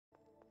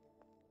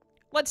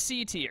Let's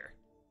see Tyr.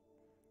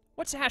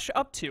 What's Ash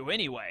up to,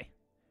 anyway?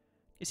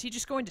 Is he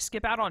just going to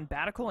skip out on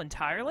Batical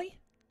entirely?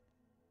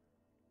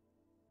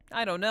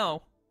 I don't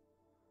know.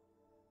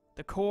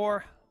 The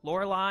core,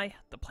 Lorelei,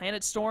 the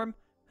planet storm,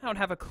 I don't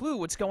have a clue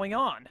what's going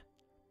on.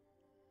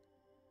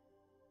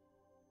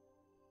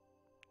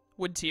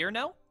 Would Tyr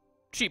know?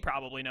 She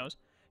probably knows.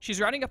 She's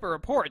writing up a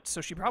report,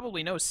 so she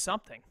probably knows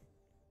something.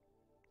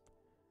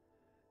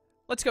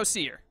 Let's go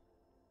see her.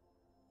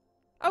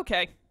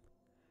 Okay.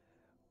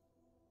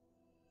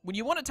 When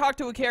you want to talk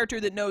to a character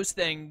that knows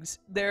things,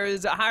 there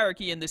is a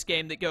hierarchy in this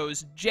game that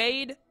goes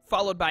Jade,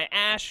 followed by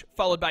Ash,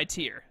 followed by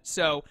Tyr.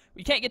 So,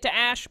 we can't get to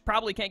Ash,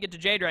 probably can't get to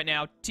Jade right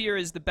now. Tyr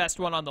is the best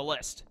one on the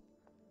list.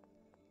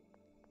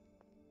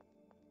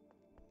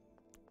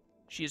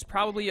 She is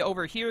probably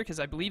over here, because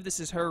I believe this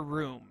is her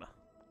room.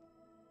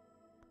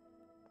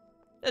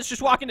 Let's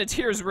just walk into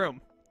Tyr's room.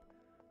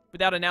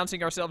 Without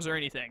announcing ourselves or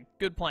anything.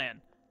 Good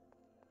plan.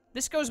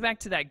 This goes back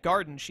to that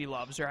garden she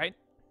loves, right?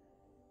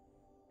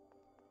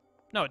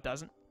 No, it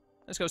doesn't.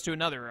 This goes to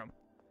another room.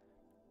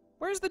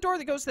 Where's the door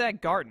that goes to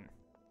that garden?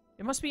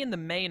 It must be in the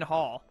main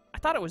hall. I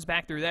thought it was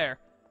back through there.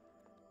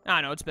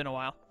 I know, it's been a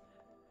while.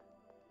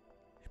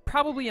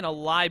 Probably in a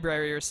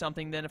library or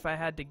something, then, if I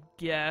had to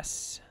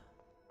guess.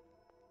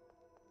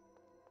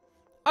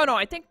 Oh, no,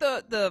 I think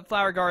the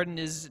flower garden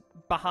is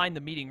behind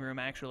the meeting room,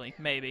 actually.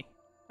 Maybe.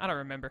 I don't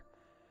remember.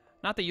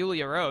 Not the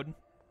Yulia Road.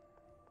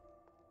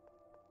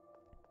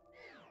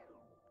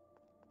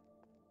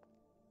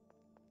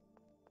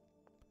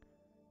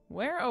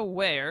 Where, oh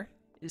where,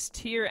 is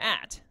Tyr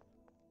at?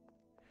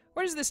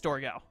 Where does this door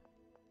go?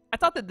 I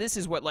thought that this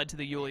is what led to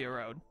the Yulia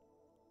Road.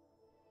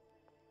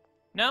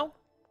 No?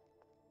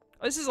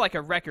 Oh, this is like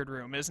a record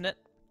room, isn't it?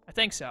 I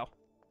think so.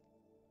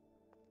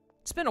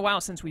 It's been a while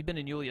since we've been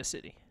in Yulia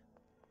City.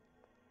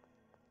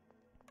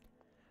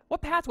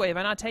 What pathway have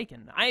I not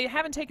taken? I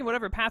haven't taken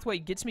whatever pathway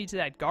gets me to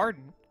that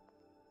garden.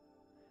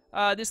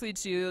 This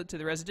leads you to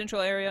the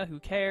residential area. Who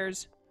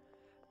cares?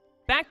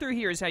 Back through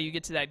here is how you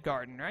get to that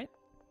garden, right?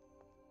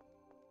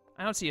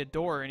 I don't see a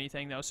door or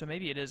anything, though, so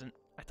maybe it isn't.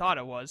 I thought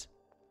it was.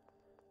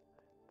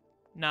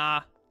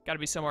 Nah, gotta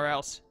be somewhere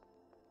else.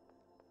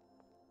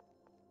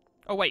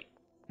 Oh, wait.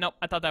 Nope,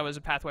 I thought that was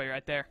a pathway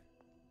right there.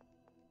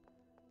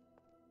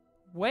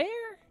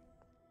 Where?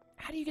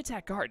 How do you get to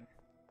that garden?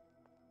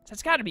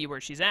 That's gotta be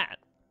where she's at.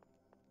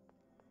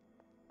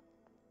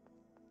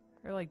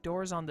 Are there, like,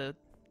 doors on the...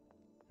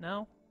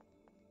 No?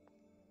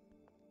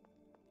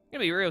 I'm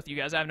gonna be real with you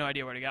guys, I have no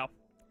idea where to go.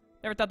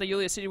 Never thought that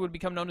Yulia City would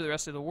become known to the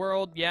rest of the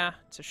world. Yeah,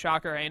 it's a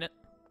shocker, ain't it?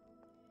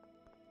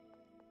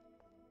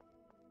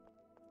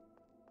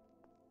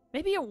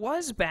 Maybe it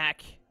was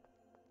back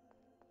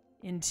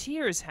in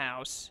Tyr's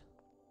house.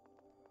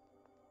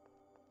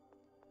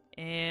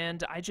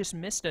 And I just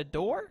missed a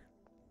door?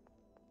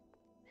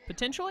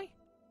 Potentially?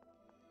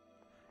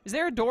 Is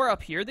there a door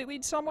up here that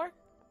leads somewhere?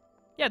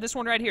 Yeah, this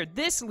one right here.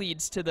 This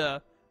leads to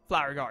the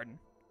flower garden.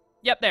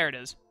 Yep, there it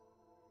is.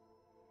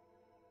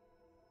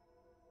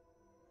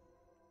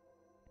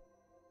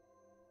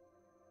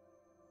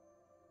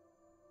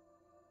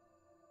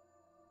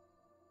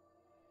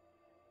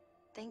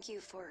 Thank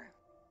you for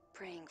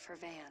praying for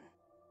Van.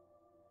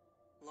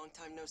 Long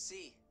time no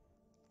see.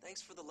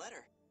 Thanks for the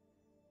letter.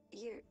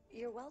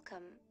 You're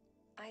welcome.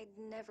 I'd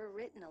never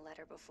written a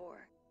letter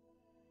before.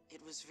 It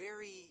was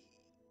very...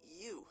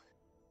 you.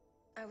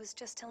 I was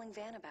just telling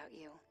Van about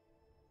you.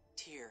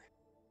 Tyr.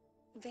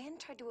 Van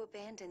tried to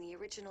abandon the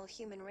original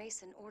human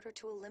race in order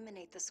to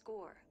eliminate the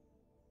score.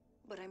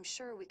 But I'm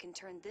sure we can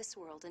turn this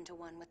world into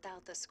one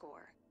without the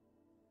score.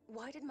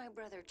 Why did my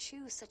brother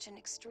choose such an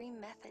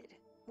extreme method?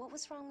 What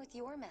was wrong with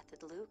your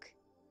method, Luke?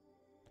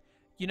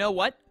 You know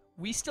what?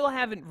 We still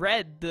haven't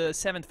read the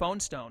 7th phone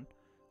stone.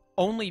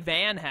 Only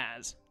Van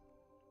has.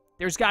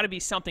 There's got to be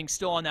something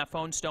still on that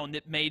phone stone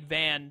that made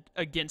Van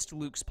against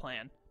Luke's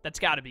plan. That's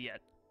got to be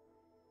it.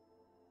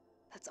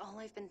 That's all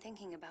I've been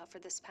thinking about for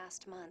this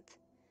past month.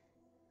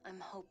 I'm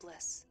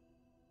hopeless.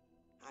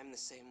 I'm the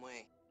same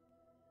way.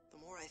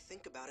 The more I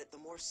think about it, the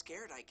more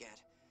scared I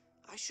get.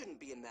 I shouldn't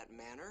be in that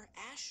manor.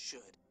 Ash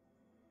should.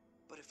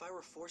 But if I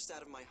were forced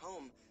out of my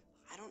home,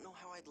 I don't know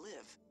how I'd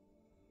live.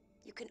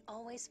 You can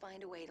always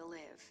find a way to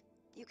live.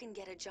 You can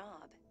get a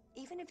job,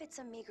 even if it's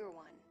a meager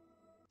one.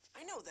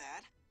 I know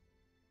that.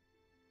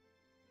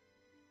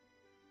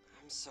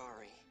 I'm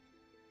sorry.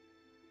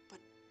 But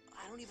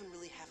I don't even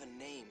really have a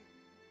name.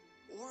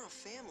 Or a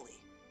family.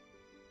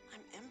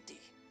 I'm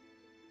empty.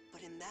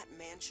 But in that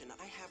mansion,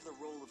 I have the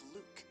role of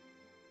Luke.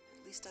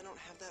 At least I don't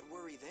have that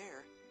worry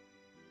there.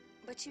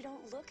 But you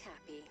don't look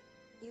happy.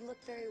 You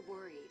look very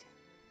worried.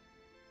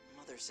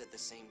 Mother said the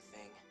same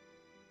thing.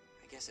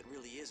 I guess it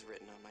really is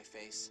written on my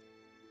face.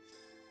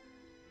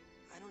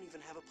 I don't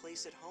even have a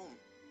place at home.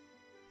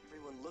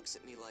 Everyone looks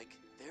at me like,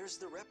 there's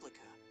the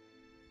replica.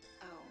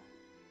 Oh.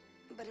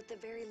 But at the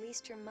very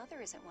least, your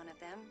mother isn't one of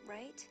them,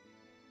 right?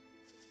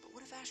 But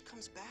what if Ash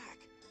comes back?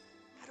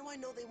 How do I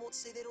know they won't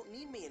say they don't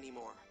need me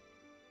anymore?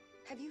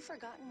 Have you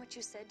forgotten what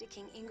you said to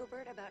King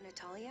Ingobert about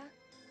Natalia?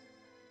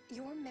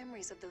 Your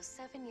memories of those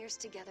 7 years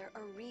together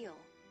are real.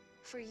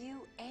 For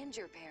you and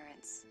your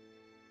parents.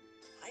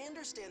 I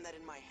understand that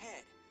in my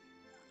head.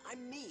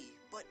 I'm me,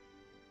 but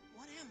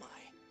what am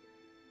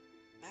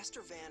I?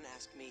 Master Van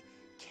asked me,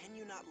 can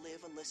you not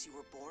live unless you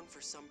were born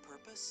for some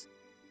purpose?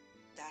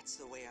 That's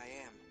the way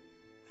I am.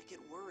 I get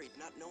worried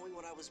not knowing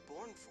what I was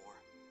born for.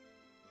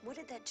 What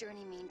did that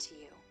journey mean to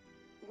you?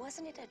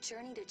 Wasn't it a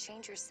journey to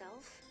change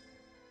yourself?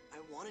 I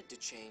wanted to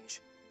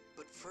change,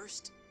 but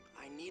first,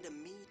 I need a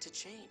me to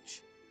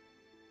change.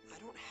 I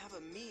don't have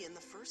a me in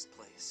the first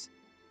place.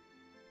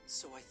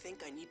 So I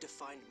think I need to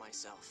find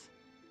myself.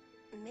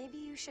 Maybe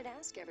you should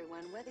ask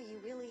everyone whether you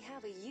really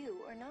have a you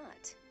or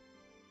not.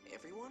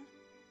 Everyone?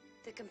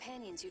 The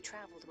companions you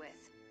traveled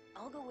with.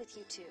 I'll go with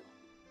you too.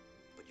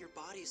 But your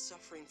body's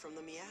suffering from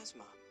the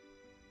miasma.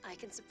 I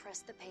can suppress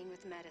the pain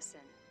with medicine.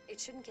 It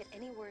shouldn't get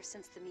any worse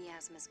since the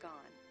miasma's gone.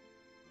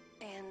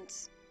 And?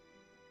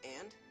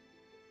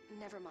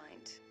 Never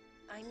mind.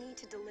 I need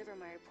to deliver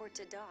my report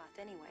to Doth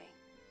anyway.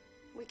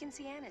 We can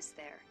see Annis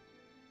there.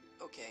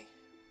 Okay,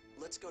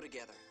 let's go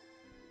together.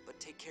 But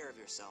take care of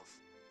yourself.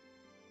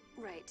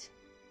 Right.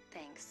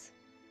 Thanks.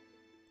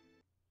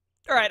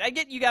 Alright, I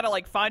get you gotta,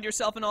 like, find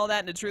yourself and all that,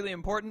 and it's really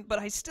important, but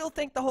I still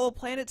think the whole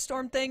planet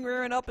storm thing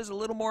rearing up is a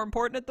little more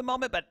important at the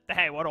moment, but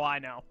hey, what do I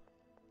know?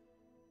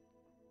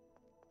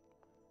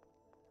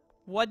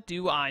 What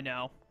do I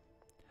know?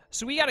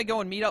 So we gotta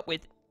go and meet up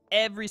with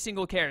every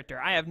single character.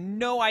 I have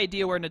no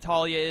idea where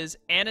Natalia is.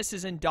 Annis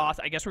is in Doth.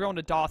 I guess we're going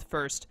to Doth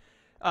first.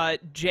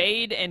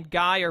 Jade and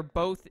Guy are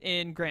both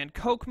in Grand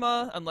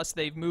Kokma, unless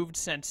they've moved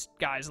since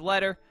Guy's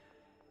letter.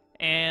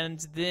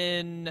 And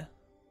then...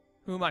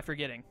 who am I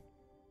forgetting?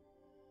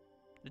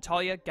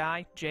 Natalia,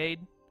 Guy, Jade,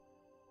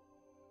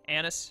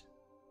 Annis,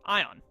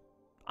 Ion.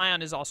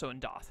 Ion is also in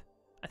Doth.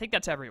 I think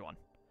that's everyone.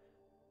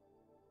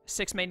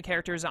 6 main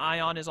characters.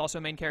 Ion is also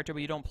a main character,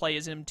 but you don't play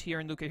as him. Tyr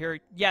and Luca here.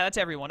 Yeah, that's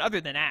everyone,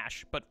 other than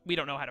Ash, but we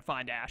don't know how to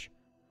find Ash.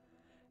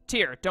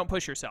 Tyr, don't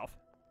push yourself.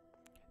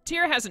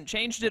 Tyr hasn't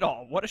changed at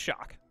all. What a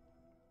shock.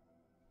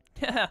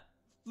 Haha.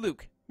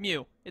 Luke,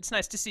 Mew, it's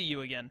nice to see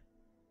you again.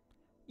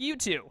 You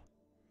too.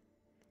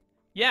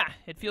 Yeah,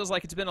 it feels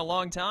like it's been a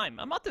long time.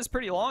 A month is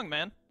pretty long,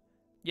 man.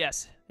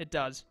 Yes, it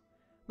does.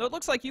 Though it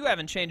looks like you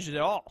haven't changed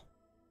at all.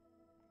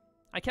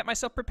 I kept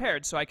myself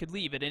prepared so I could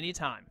leave at any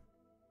time.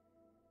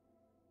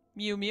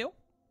 Mew Mew?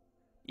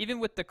 Even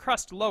with the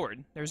crust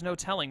lowered, there's no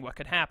telling what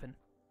could happen.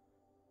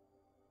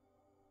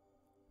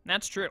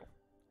 That's true.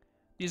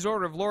 These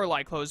Order of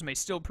Lorelei clothes may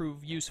still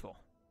prove useful.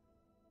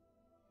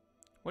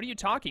 What are you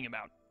talking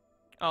about?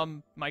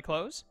 My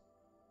clothes?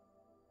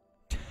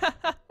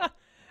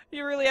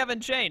 You really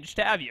haven't changed,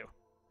 have you?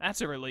 That's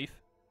a relief.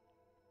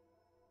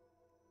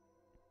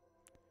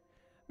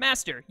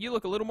 Master, you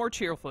look a little more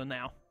cheerful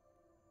now.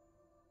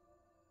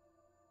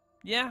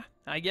 Yeah,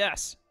 I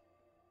guess.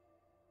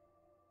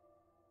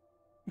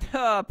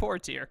 Poor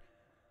Tyr.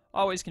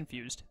 Always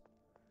confused.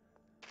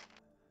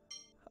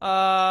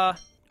 Walk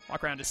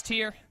around as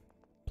Tyr.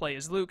 Play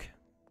as Luke.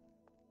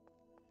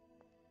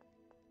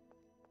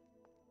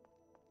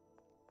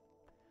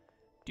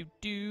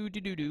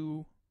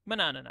 Do-do-do-do-do.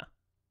 Manana.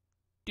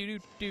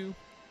 Do-do-do.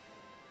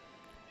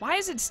 Why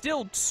is it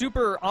still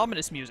super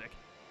ominous music?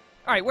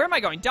 Alright, where am I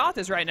going? Doth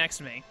is right next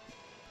to me.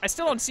 I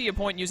still don't see a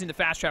point in using the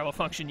fast travel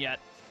function yet.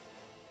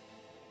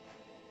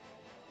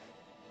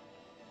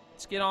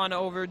 Let's get on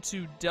over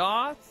to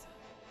Doth.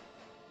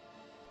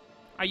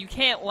 You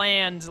can't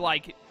land,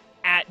 like,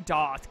 at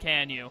Doth,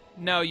 can you?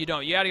 No, you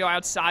don't. You gotta go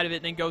outside of it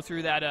and then go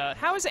through that,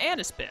 How has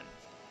Annis been?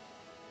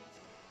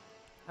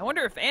 I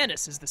wonder if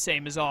Annis is the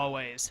same as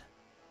always.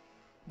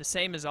 The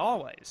same as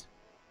always.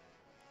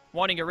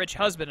 Wanting a rich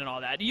husband and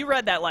all that. You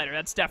read that letter.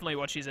 That's definitely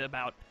what she's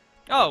about.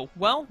 Oh,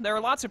 well, there are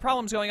lots of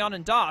problems going on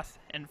in Doth,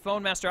 and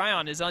Phone Master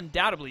Ion is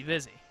undoubtedly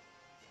busy.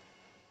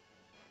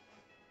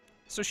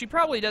 So she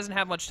probably doesn't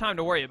have much time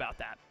to worry about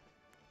that.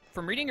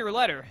 From reading her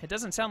letter, it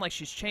doesn't sound like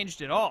she's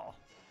changed at all.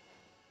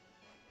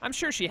 I'm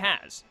sure she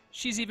has.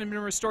 She's even been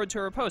restored to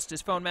her post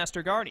as Phone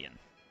Master Guardian.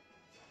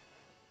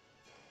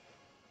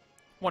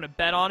 Want to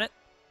bet on it?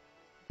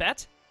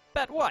 Bet?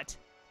 Bet what?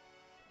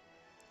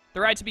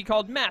 The right to be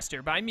called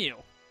Master by Mew.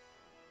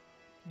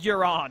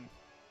 You're on.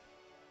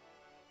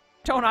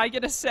 Don't I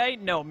get a say?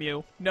 No,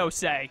 Mew. No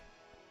say.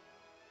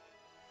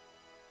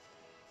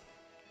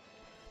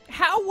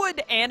 How would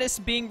Annis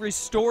being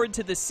restored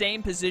to the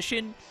same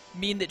position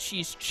mean that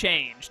she's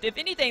changed? If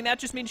anything, that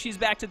just means she's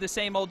back to the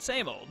same old,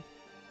 same old.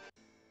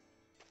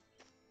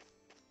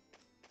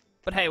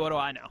 But hey, what do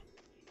I know?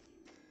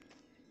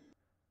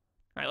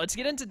 Alright, let's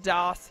get into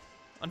Doth.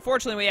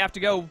 Unfortunately, we have to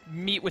go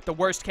meet with the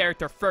worst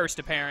character first,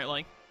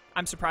 apparently.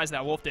 I'm surprised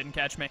that wolf didn't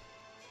catch me.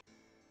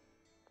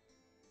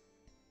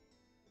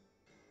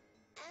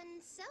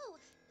 And so,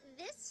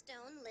 this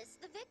stone lists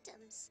the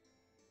victims.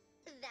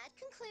 That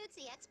concludes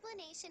the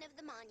explanation of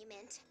the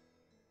monument.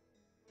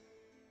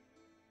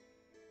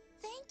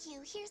 Thank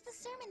you. Here's the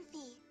sermon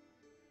fee.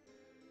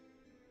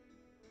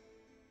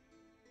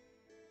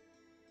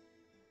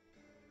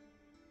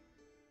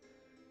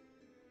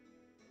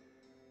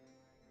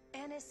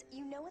 Annis,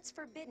 you know it's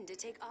forbidden to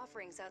take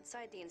offerings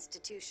outside the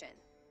institution.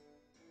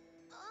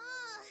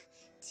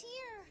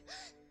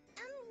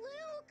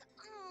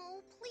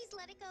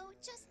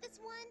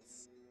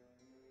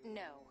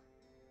 No.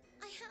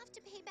 I have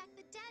to pay back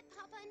the debt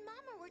Papa and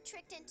Mama were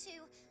tricked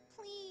into.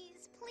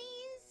 Please,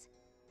 please?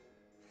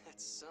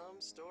 That's some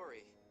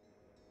story.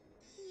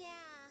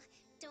 Yeah,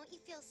 don't you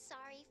feel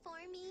sorry for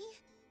me?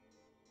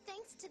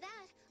 Thanks to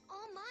that,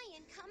 all my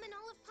income and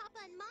all of Papa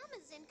and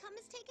Mama's income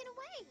is taken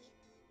away.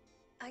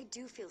 I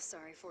do feel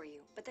sorry for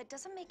you, but that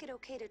doesn't make it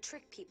okay to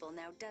trick people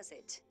now, does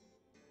it?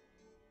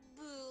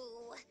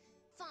 Boo.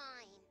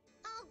 Fine.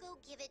 I'll go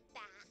give it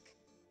back.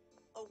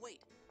 Oh wait,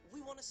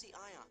 we want to see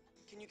Ion.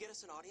 Can you get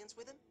us an audience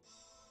with him?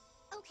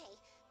 Okay,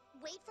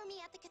 wait for me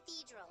at the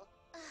cathedral.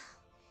 Ugh,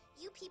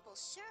 you people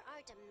sure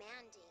are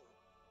demanding.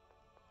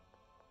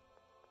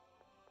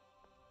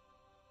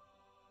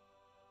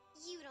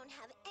 You don't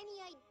have any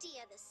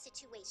idea the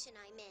situation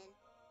I'm in.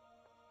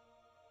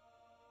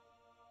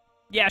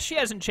 Yeah, she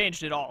hasn't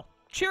changed at all.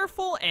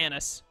 Cheerful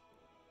Annis.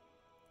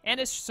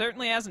 Annis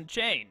certainly hasn't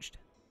changed.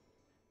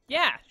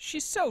 Yeah,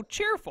 she's so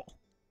cheerful.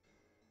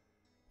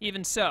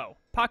 Even so,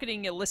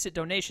 pocketing illicit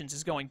donations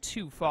is going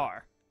too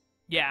far.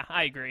 Yeah,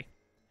 I agree.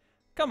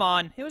 Come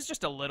on, it was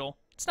just a little.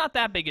 It's not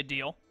that big a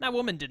deal. That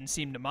woman didn't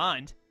seem to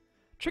mind.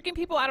 Tricking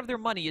people out of their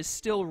money is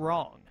still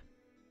wrong.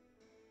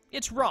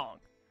 It's wrong.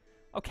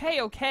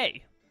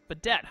 Okay.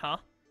 But debt, huh?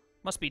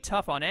 Must be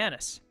tough on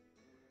Annis.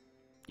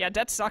 Yeah,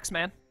 debt sucks,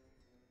 man.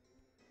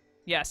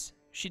 Yes,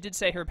 she did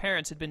say her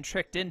parents had been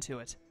tricked into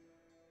it.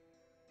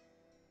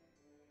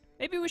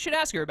 Maybe we should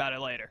ask her about it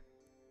later.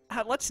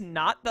 Let's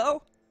not,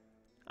 though.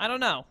 I don't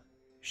know.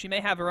 She may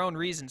have her own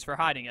reasons for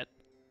hiding it.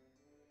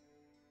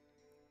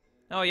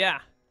 Oh yeah,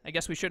 I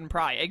guess we shouldn't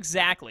pry.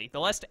 Exactly. The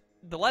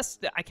less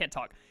I can't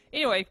talk.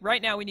 Anyway,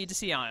 right now we need to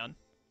see Ion.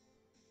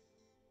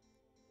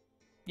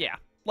 Yeah,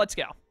 let's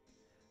go.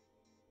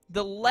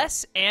 The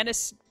less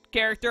Annis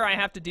character I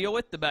have to deal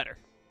with, the better.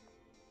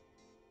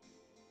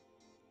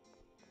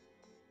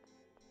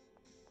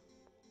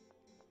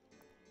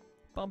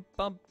 Bum,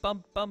 bum,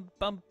 bum, bum,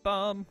 bum,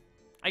 bum.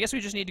 I guess we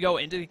just need to go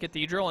into the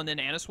cathedral and then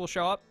Annis will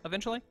show up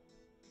eventually.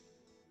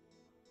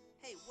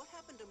 Hey, what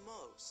happened to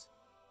Mose?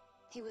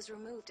 He was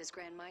removed as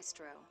Grand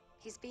Maestro.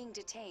 He's being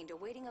detained,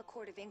 awaiting a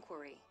court of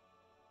inquiry.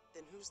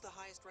 Then who's the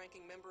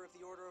highest-ranking member of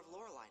the Order of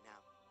Lorelei now?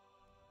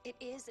 It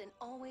is and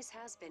always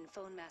has been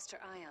Phone Master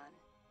Ion.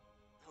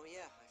 Oh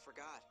yeah, I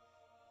forgot.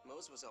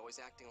 Mose was always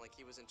acting like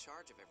he was in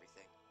charge of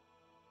everything.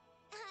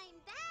 I'm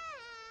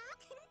back!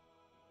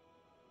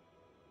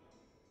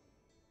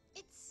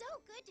 It's so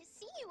good to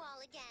see you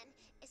all again,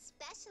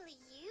 especially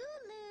you,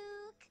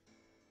 Luke.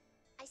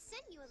 I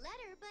sent you a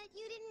letter, but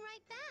you didn't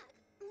write back.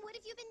 What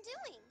have you been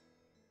doing?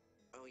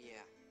 Oh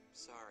yeah,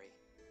 sorry.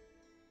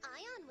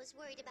 Ion was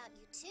worried about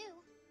you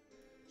too.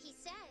 He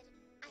said,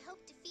 I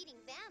hope defeating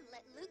Vam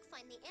let Luke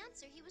find the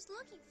answer he was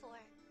looking for.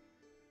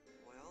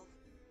 Well,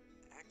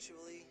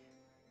 actually...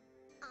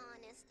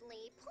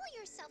 Honestly, pull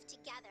yourself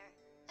together.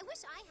 I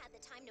wish I had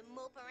the time to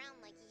mope around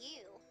like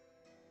you.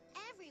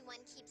 Everyone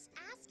keeps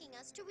asking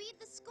us to read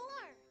the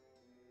score.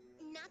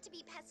 Not to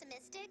be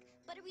pessimistic,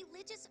 but a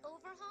religious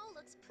overhaul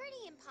looks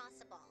pretty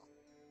impossible.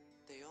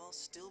 They all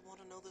still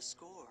want to know the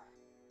score.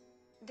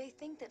 They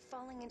think that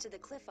falling into the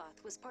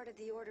Cliff-Oth was part of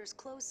the Order's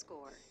close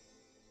score.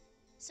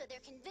 So they're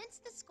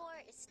convinced the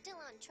score is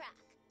still on track.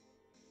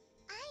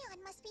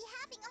 Ion must be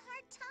having a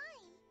hard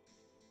time.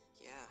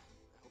 Yeah,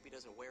 I hope he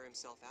doesn't wear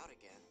himself out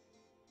again.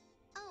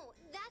 Oh,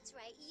 that's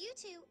right, you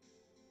two.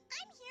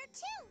 I'm here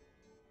too.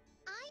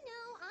 I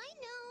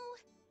know.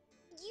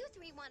 You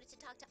three wanted to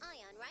talk to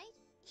Ion, right?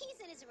 He's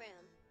in his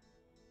room.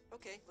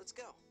 Okay, let's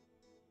go.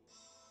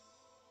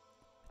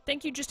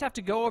 Think you just have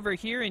to go over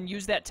here and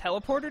use that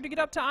teleporter to get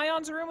up to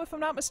Ion's room, if I'm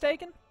not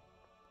mistaken?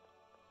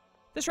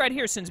 This right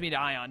here sends me to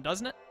Ion,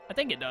 doesn't it? I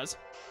think it does.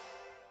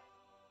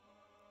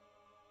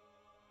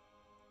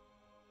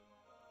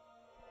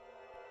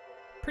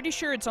 Pretty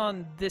sure it's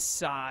on this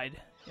side,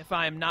 if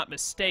I am not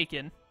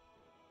mistaken.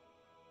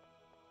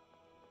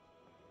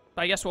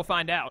 But I guess we'll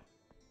find out.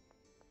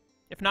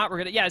 If not, we're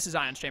gonna... Yeah, this is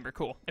Ion's chamber.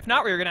 Cool. If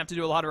not, we're gonna have to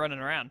do a lot of running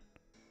around.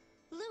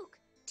 Luke,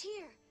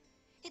 Tyr,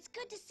 it's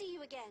good to see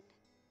you again.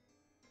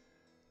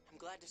 I'm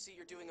glad to see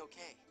you're doing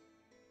okay.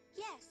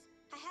 Yes,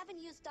 I haven't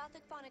used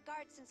Dothic Phonic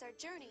Arts since our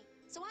journey,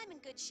 so I'm in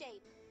good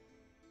shape.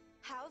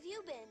 How have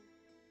you been?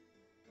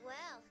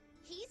 Well,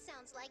 he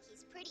sounds like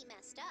he's pretty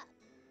messed up.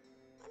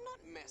 I'm not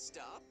messed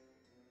up.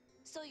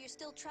 So you're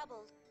still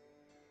troubled?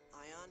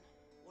 Ion,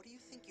 what do you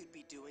think you'd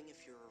be doing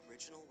if your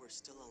original were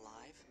still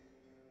alive?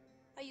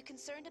 Are you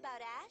concerned about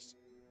Ash?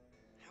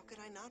 How could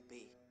I not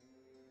be?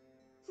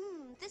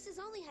 This is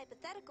only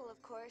hypothetical,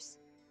 of course.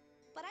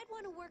 But I'd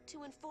want to work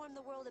to inform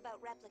the world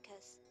about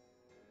replicas.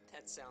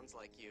 That sounds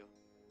like you.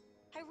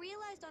 I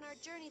realized on our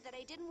journey that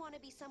I didn't want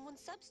to be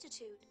someone's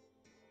substitute.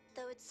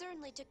 Though it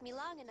certainly took me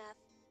long enough.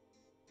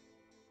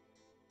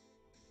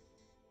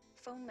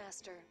 Phone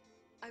Master,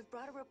 I've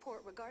brought a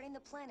report regarding the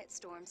planet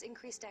storm's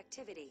increased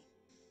activity.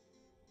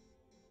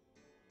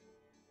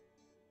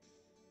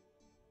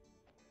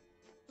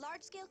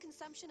 Large-scale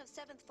consumption of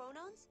 7th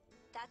phonons?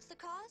 That's the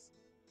cause?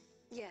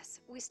 Yes,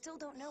 we still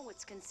don't know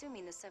what's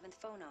consuming the 7th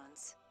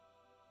phonons.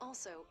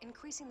 Also,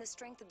 increasing the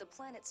strength of the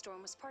planet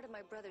storm was part of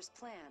my brother's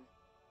plan.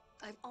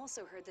 I've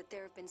also heard that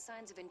there have been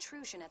signs of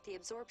intrusion at the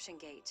absorption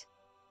gate.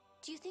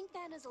 Do you think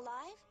Van is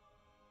alive?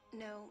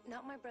 No,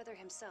 not my brother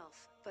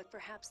himself, but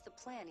perhaps the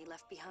plan he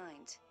left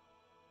behind.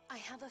 I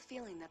have a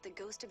feeling that the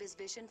ghost of his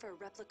vision for a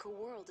replica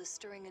world is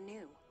stirring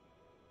anew.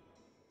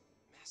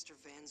 Master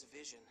Van's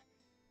vision.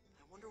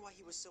 I wonder why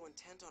he was so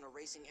intent on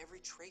erasing every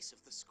trace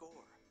of the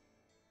score.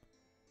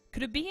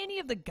 Could it be any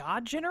of the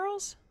god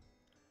generals?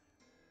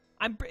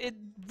 It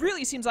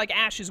really seems like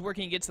Ash is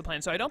working against the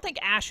plan, so I don't think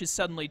Ash has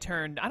suddenly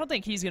turned. I don't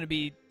think he's going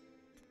to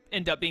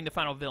end up being the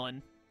final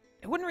villain.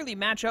 It wouldn't really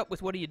match up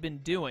with what he had been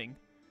doing.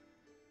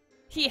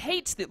 He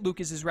hates that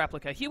Luke is his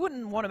replica. He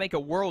wouldn't want to make a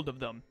world of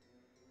them.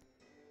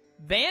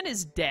 Van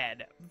is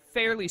dead,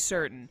 fairly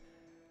certain.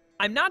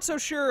 I'm not so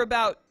sure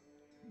about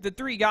the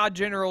 3 god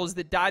generals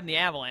that died in the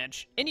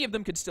avalanche. Any of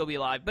them could still be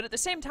alive, but at the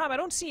same time, I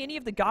don't see any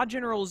of the god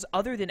generals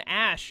other than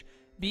Ash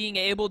being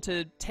able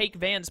to take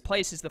Van's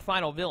place as the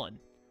final villain.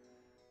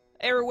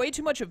 There are way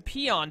too much of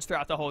peons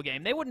throughout the whole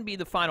game. They wouldn't be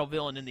the final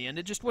villain in the end.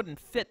 It just wouldn't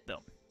fit them.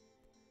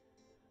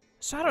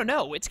 So I don't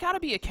know. It's got to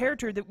be a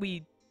character that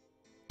we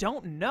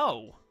don't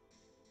know.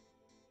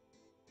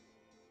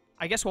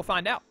 I guess we'll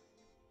find out.